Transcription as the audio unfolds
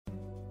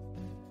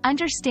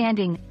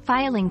Understanding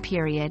filing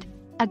period,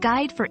 a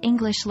guide for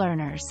English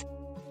learners.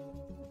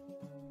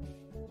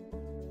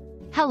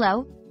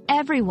 Hello,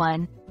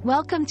 everyone.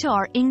 Welcome to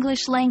our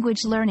English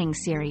language learning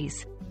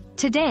series.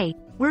 Today,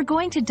 we're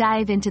going to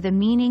dive into the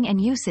meaning and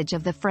usage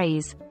of the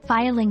phrase,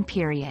 filing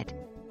period.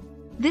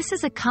 This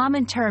is a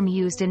common term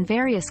used in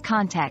various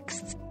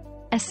contexts,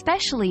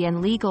 especially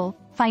in legal,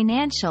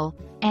 financial,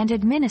 and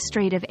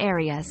administrative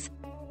areas.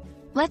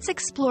 Let's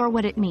explore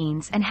what it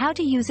means and how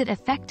to use it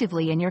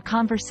effectively in your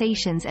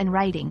conversations and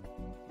writing.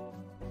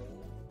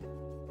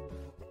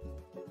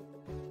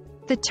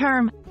 The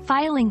term,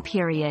 filing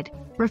period,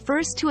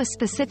 refers to a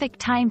specific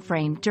time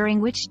frame during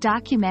which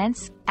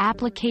documents,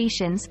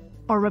 applications,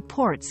 or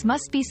reports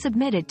must be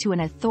submitted to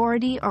an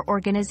authority or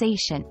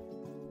organization.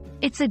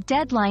 It's a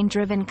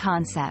deadline-driven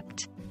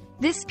concept.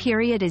 This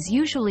period is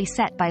usually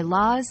set by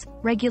laws,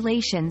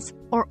 regulations,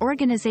 or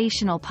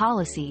organizational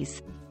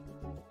policies.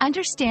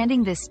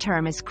 Understanding this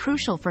term is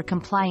crucial for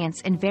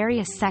compliance in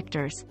various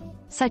sectors,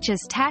 such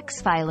as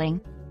tax filing,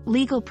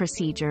 legal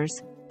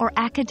procedures, or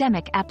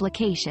academic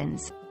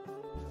applications.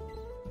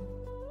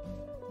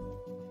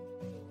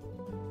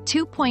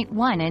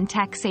 2.1 in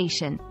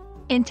taxation.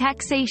 In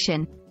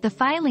taxation, the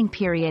filing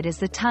period is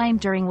the time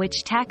during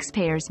which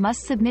taxpayers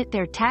must submit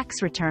their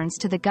tax returns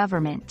to the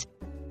government.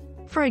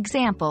 For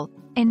example,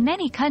 in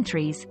many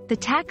countries, the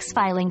tax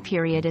filing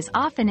period is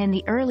often in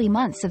the early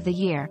months of the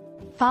year,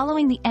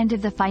 following the end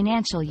of the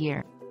financial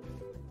year.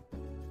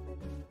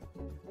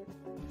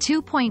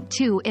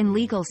 2.2 in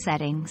legal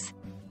settings.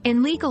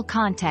 In legal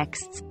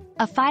contexts,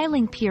 a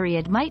filing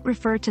period might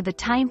refer to the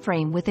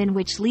timeframe within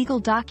which legal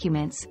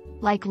documents,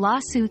 like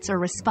lawsuits or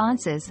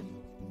responses,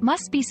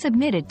 must be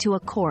submitted to a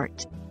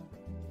court.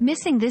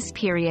 Missing this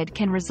period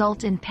can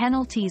result in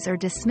penalties or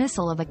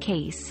dismissal of a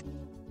case.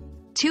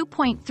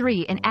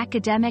 2.3 in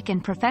academic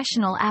and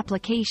professional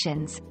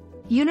applications.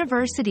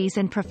 Universities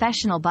and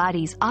professional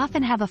bodies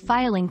often have a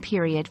filing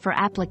period for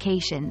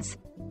applications.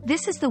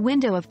 This is the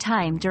window of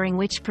time during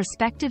which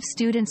prospective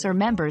students or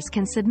members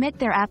can submit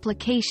their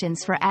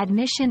applications for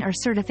admission or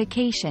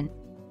certification.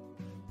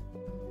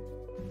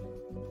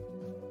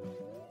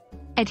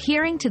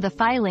 Adhering to the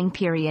filing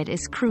period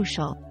is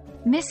crucial.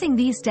 Missing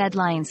these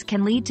deadlines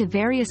can lead to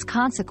various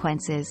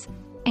consequences,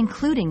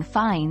 including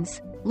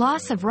fines,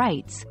 loss of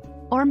rights,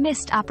 or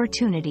missed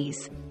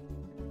opportunities.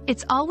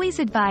 It's always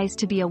advised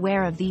to be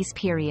aware of these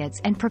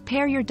periods and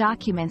prepare your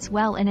documents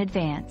well in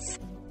advance.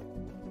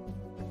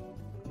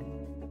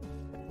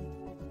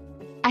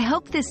 I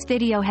hope this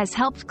video has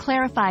helped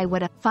clarify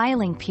what a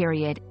filing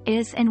period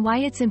is and why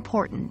it's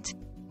important.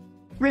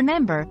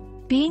 Remember,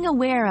 being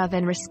aware of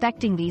and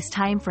respecting these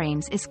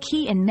timeframes is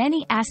key in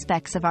many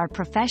aspects of our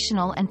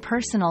professional and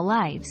personal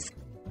lives.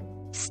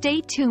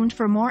 Stay tuned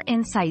for more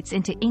insights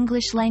into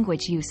English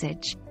language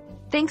usage.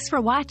 Thanks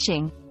for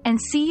watching, and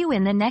see you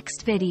in the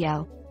next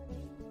video.